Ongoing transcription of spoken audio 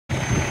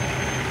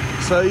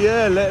So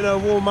yeah, letting her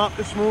warm up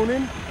this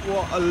morning.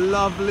 What a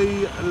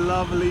lovely,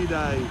 lovely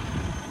day.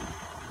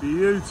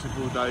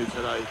 Beautiful day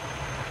today.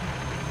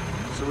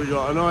 So we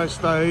got a nice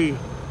day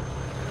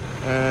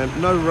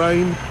and no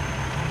rain.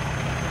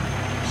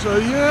 So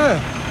yeah,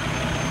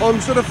 on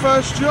to the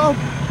first job.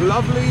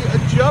 Lovely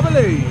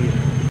jubbly.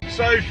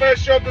 So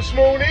first job this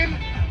morning,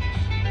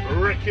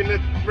 ripping the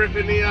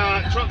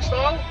truck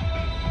style.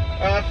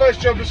 First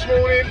job this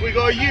morning, we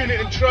got a unit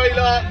and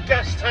trailer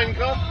gas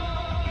tanker.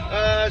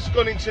 It's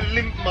gone into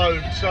limp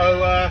mode, so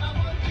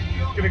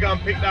gonna go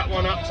and pick that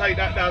one up, take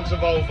that down to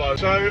Volvo.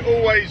 So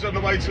always on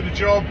the way to the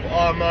job,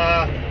 I'm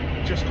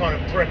just kind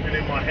of prepping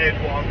in my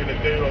head what I'm gonna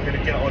do. I'm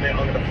gonna get on it,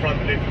 I'm gonna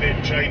front lift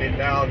it, chain it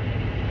down.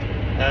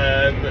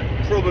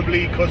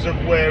 Probably because of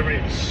where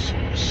it's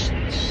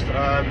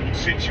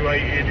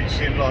situated, it's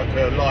in like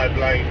a live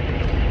lane.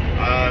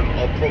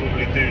 I'll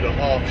probably do the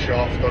half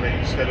shaft on it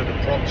instead of the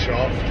prop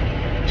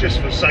shaft, just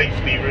for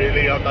safety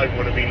really. I don't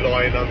want to be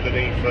lying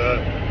underneath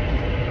a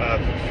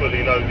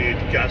fully loaded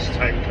gas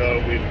tanker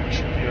with,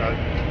 you know,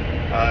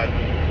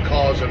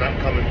 cars and that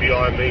coming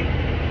behind me.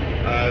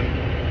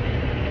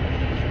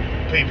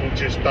 People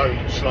just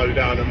don't slow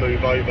down and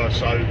move over,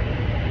 so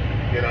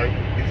you know,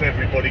 if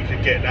everybody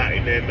could get that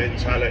in their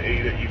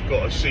mentality, that you've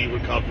got a sea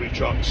recovery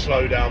truck,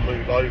 slow down,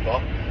 move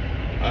over,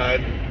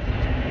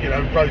 you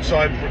know,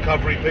 roadside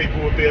recovery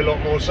people would be a lot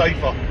more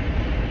safer.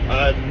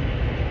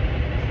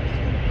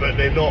 But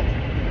they're not.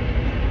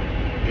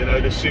 You know,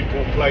 the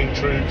simple plain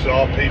truths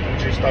are people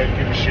just don't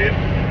give a shit,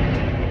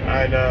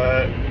 and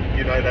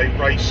you know, they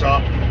race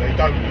up, they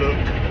don't look.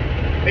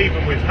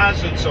 Even with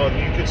hazards on,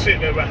 you could sit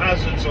there with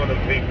hazards on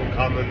and people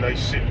come and they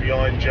sit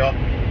behind you,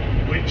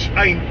 which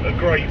ain't a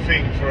great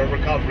thing for a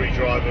recovery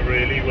driver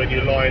really, when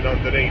you're lying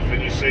underneath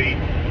and you see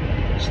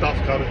stuff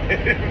coming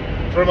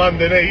in from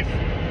underneath.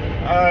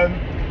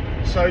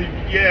 So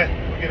yeah,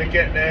 we're going to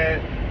get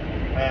there,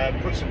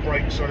 put some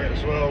brakes on it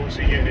as well. It's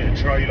a unit and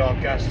trailer,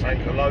 gas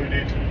tanker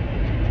loaded.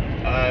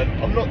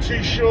 I'm not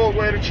too sure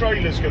where the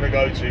trailer's going to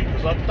go to,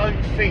 because I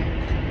don't think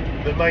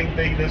the main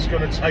dealer's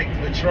going to take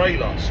the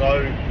trailer,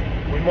 so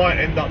we might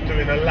end up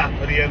doing a lap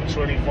of the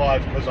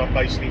M25, because I'm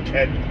based in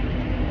Kent.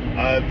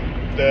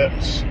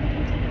 That,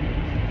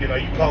 you know,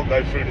 you can't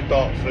go through the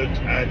Dartford,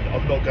 and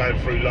I'm not going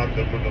through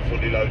London with a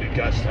fully loaded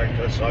gas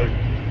tanker, so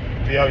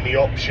the only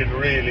option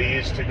really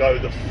is to go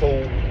the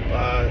full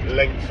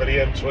length for the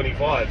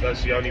M25.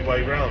 That's the only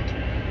way round,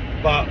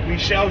 but we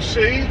shall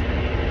see.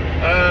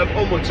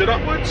 Onwards and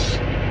upwards.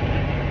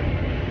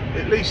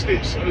 At least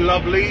it's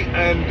lovely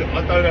and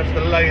I don't have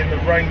to lay in the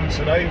rain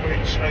today,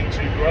 which ain't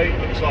too great.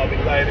 Looks like I've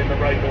been laying in the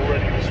rain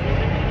already this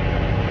morning.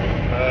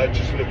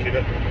 Just looking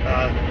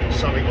at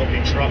something on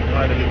my truck.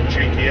 I had a little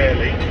cheeky air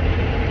leak,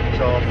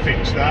 so I'll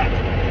fix that,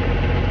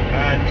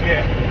 and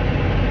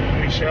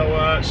yeah, we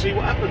shall see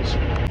what happens.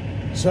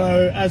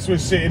 So as we're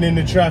sitting in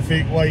the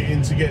traffic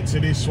waiting to get to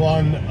this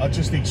one, I'll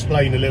just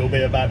explain a little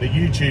bit about the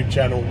YouTube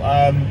channel.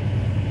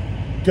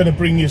 Going to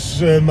bring you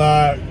some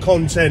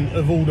content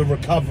of all the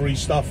recovery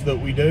stuff that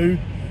we do,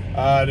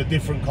 the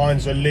different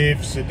kinds of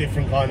lifts, the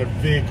different kind of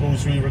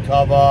vehicles we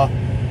recover.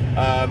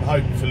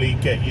 Hopefully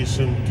get you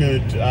some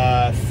good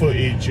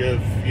footage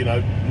of, you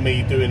know,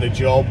 me doing the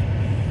job.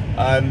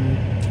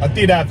 I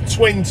did have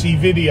 20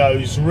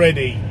 videos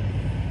ready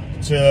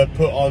to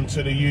put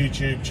onto the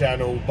YouTube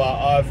channel, but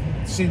I've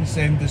since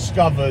then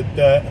discovered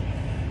that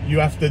you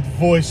have to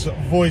voice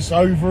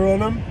over on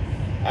them,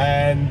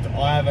 and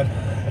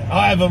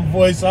I haven't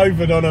voice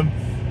overed on them,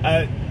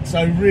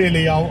 so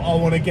really I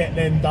want to get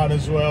them done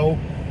as well.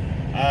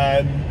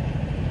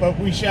 But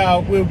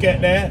we'll get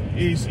there.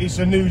 It's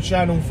a new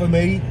channel for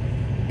me,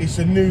 it's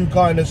a new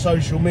kind of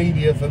social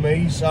media for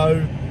me,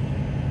 so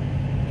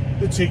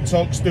the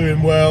TikTok's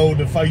doing well,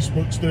 the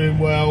Facebook's doing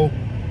well,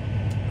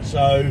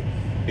 so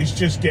it's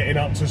just getting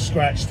up to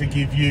scratch to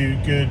give you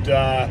good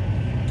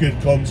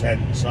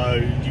content, so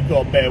you've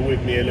got to bear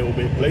with me a little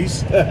bit,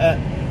 please.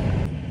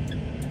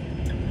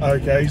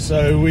 Okay,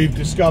 so we've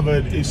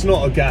discovered it's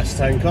not a gas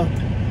tanker,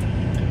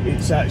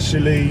 it's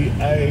actually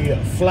a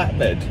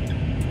flatbed.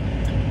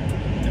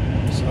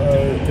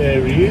 So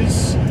there he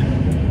is,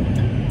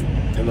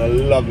 in a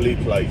lovely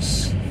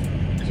place.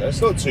 So it's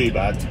not too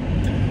bad.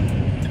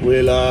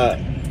 We'll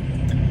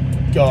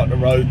go up the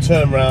road,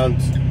 turn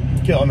around,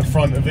 get on the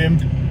front of him,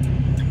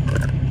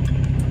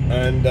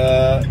 and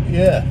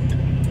yeah,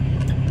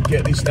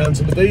 get this down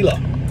to the dealer.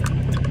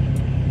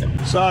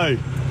 So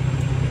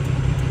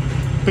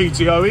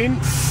PTO in.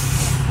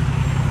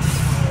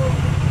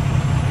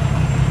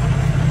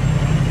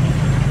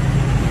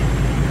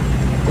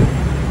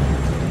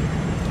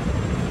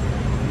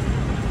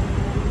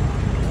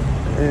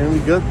 And we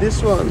got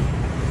this one.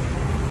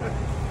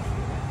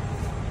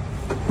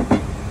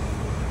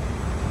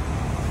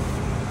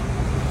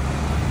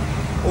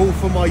 All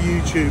for my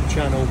YouTube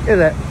channel. Is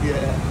it?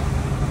 Yeah.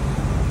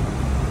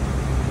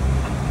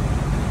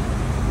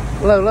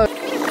 Low.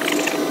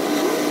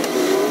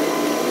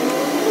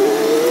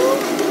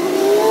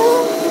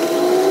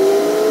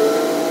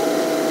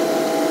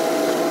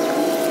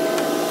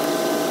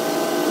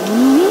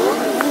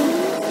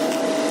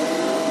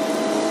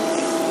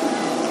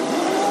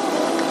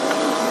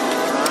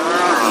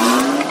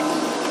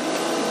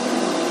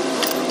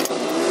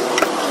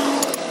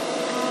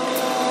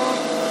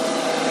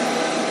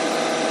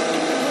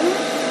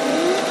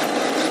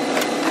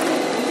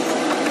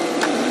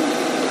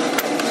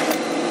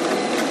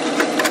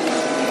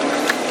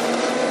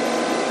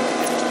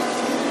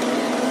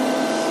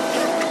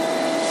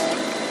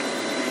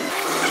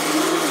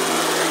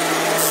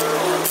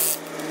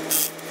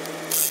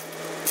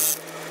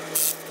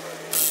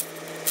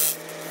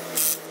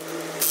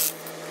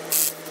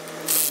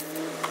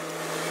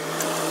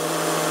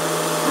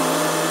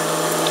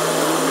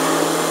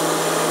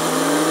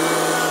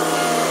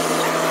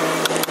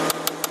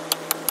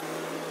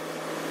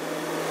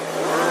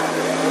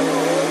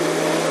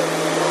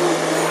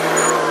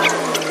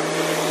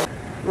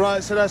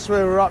 Right, so that's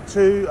where we're up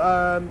to.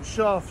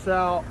 Shaft's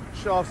out,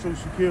 shaft's all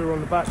secure on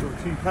the back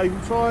with 2 cable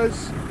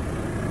ties.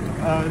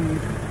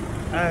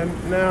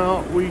 And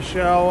now we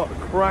shall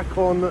crack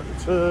on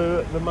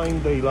to the main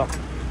dealer.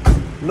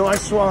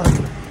 Nice one.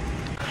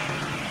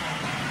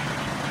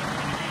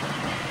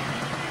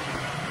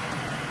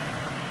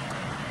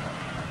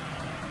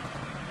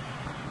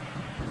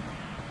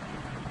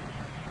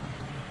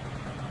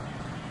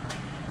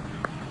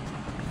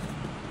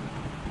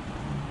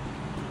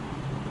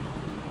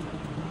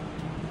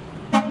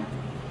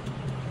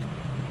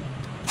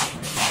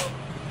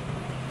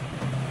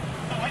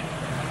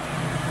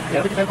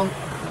 Yeah.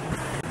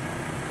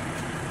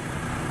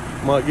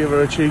 Might give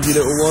her a cheeky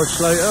little wash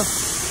later.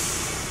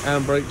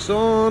 Handbrakes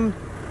on,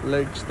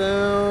 legs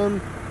down,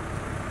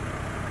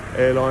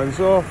 airlines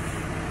off.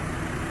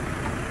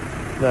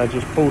 Now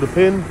just pull the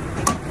pin.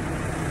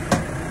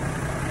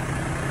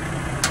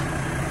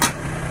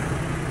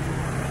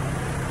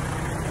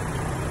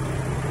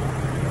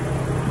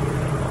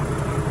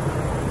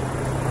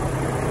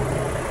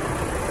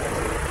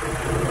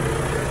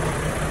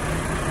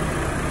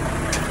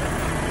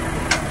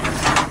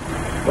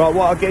 Right,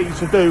 what I'll get you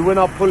to do, when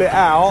I pull it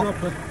out,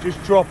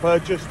 just drop her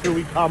just till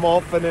we come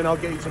off, and then I'll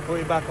get you to put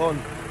it back on.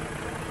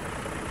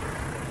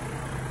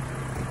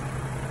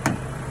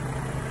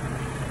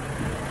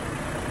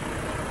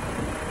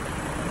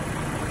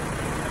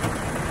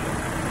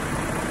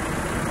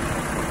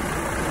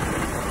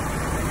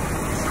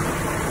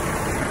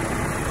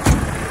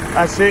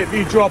 That's it,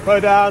 you drop her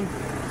down.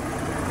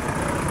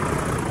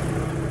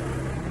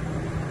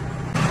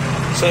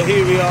 So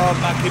here we are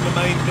back in the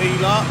main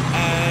dealer,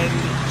 and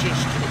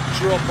just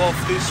drop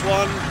off this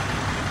one.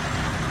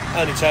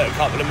 Only take a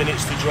couple of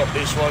minutes to drop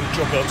this one,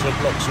 drop it onto the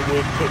blocks of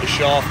wood, put the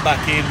shaft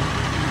back in,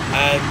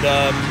 and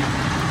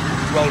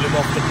roll him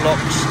off the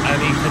blocks,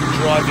 and he can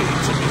drive it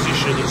into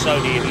position. It's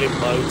only in limp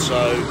mode,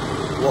 so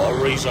what a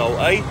result,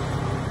 eh?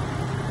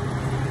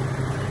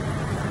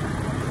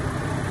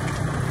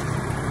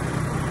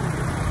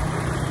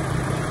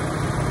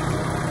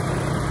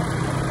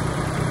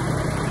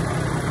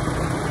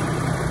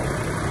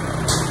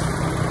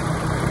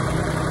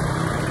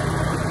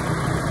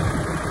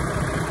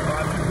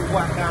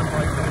 Whack down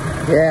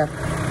right there. Yeah.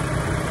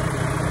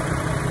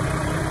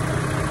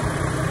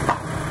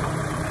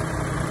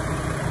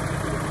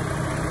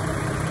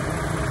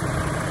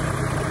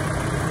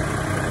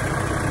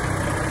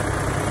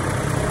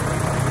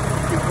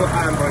 You put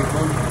handbrake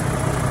on.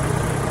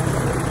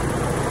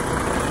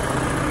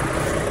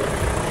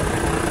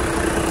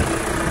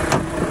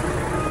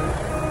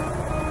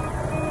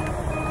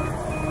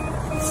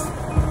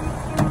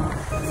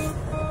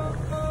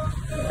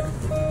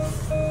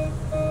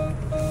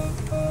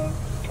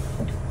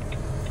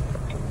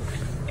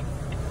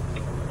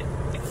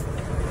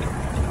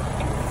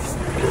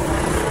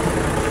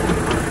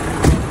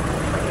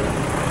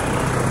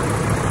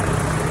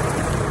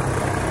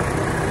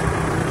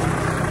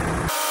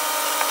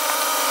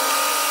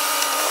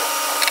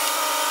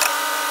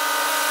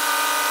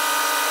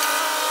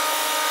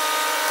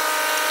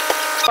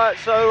 Right,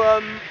 so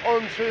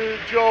on to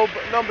job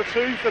number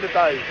 2 for the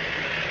day.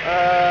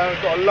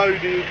 Got a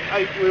loaded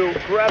 8-wheel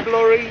grab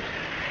lorry.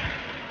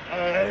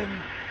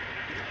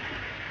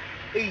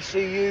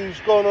 ECU's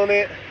gone on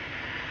it.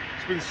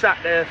 It's been sat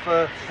there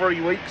for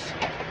 3 weeks.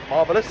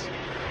 Marvellous.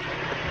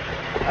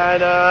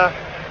 And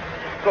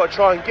got to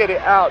try and get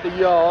it out the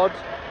yard.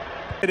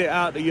 Get it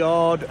out the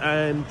yard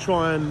and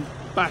try and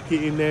back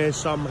it in there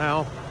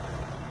somehow.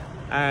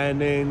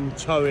 And then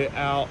tow it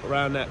out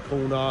around that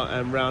corner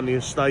and round the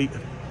estate.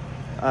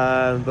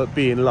 But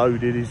being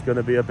loaded is going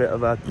to be a bit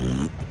of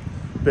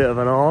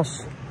an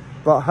arse.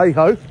 But hey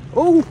ho!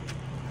 Oh,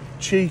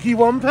 cheeky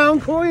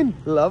 £1 coin,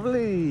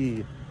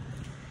 lovely.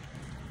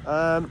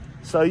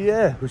 So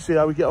yeah, we'll see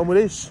how we get on with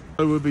this.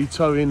 So we'll be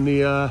towing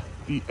the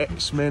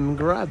X-Men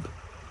grab.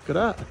 Look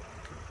at that.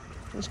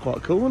 That's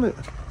quite cool, isn't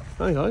it?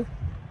 Hey ho!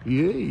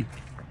 Yay!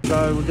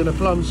 So we're going to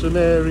plunge some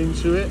air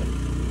into it,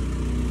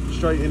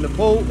 straight in the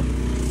port.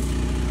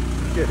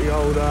 Get the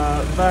old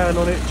van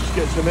on it, just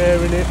get some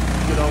air in it,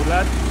 good old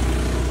lad.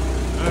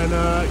 And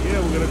yeah,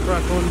 we're going to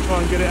crack on and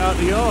try and get it out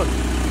the yard.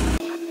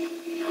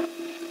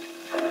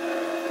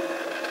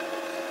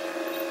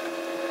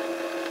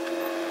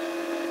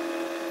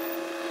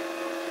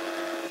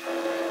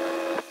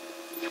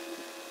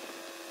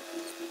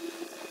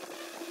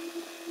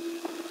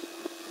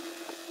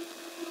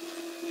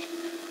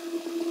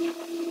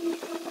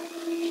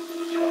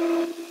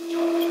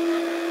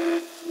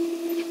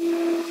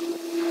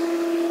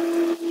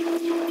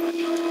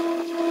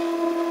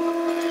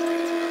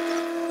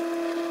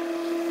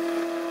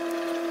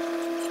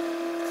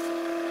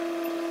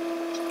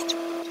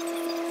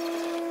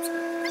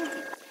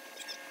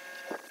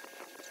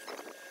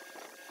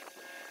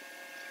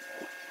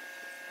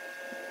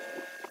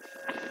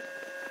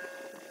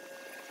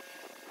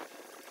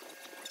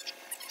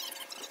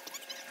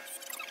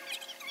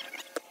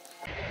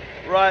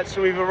 Right,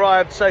 so we've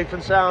arrived safe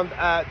and sound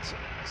at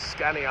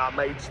Scania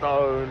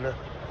Maidstone.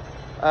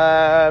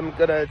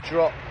 Gonna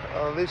drop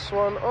this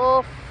one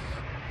off.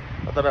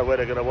 I don't know where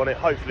they're going to want it.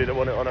 Hopefully they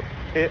want it on a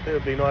pit. It'll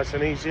be nice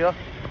and easier.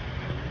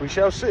 We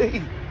shall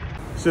see.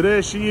 So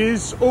there she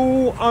is,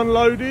 all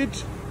unloaded.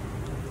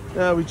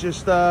 Now we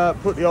just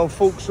put the old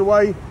forks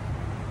away,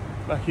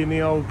 back in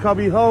the old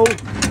cubby hole,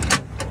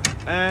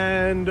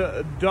 and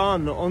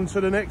done. On to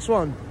the next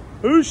one.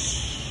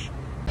 Whoosh!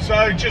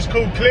 So just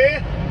called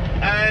clear,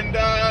 and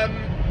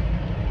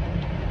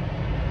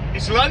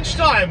it's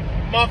lunchtime.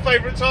 My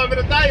favourite time of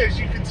the day, as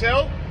you can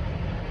tell.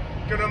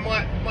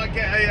 Might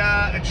get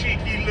a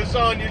cheeky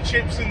lasagna,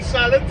 chips and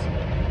salad.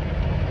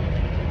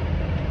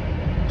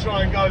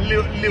 Try and go a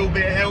little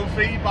bit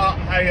healthy, but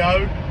hey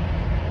ho,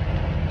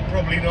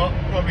 probably not.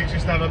 Probably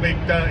just have a big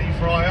dirty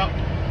fry up,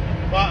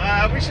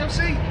 but we shall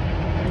see.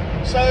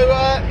 So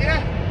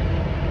yeah,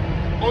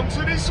 on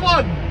to this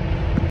one.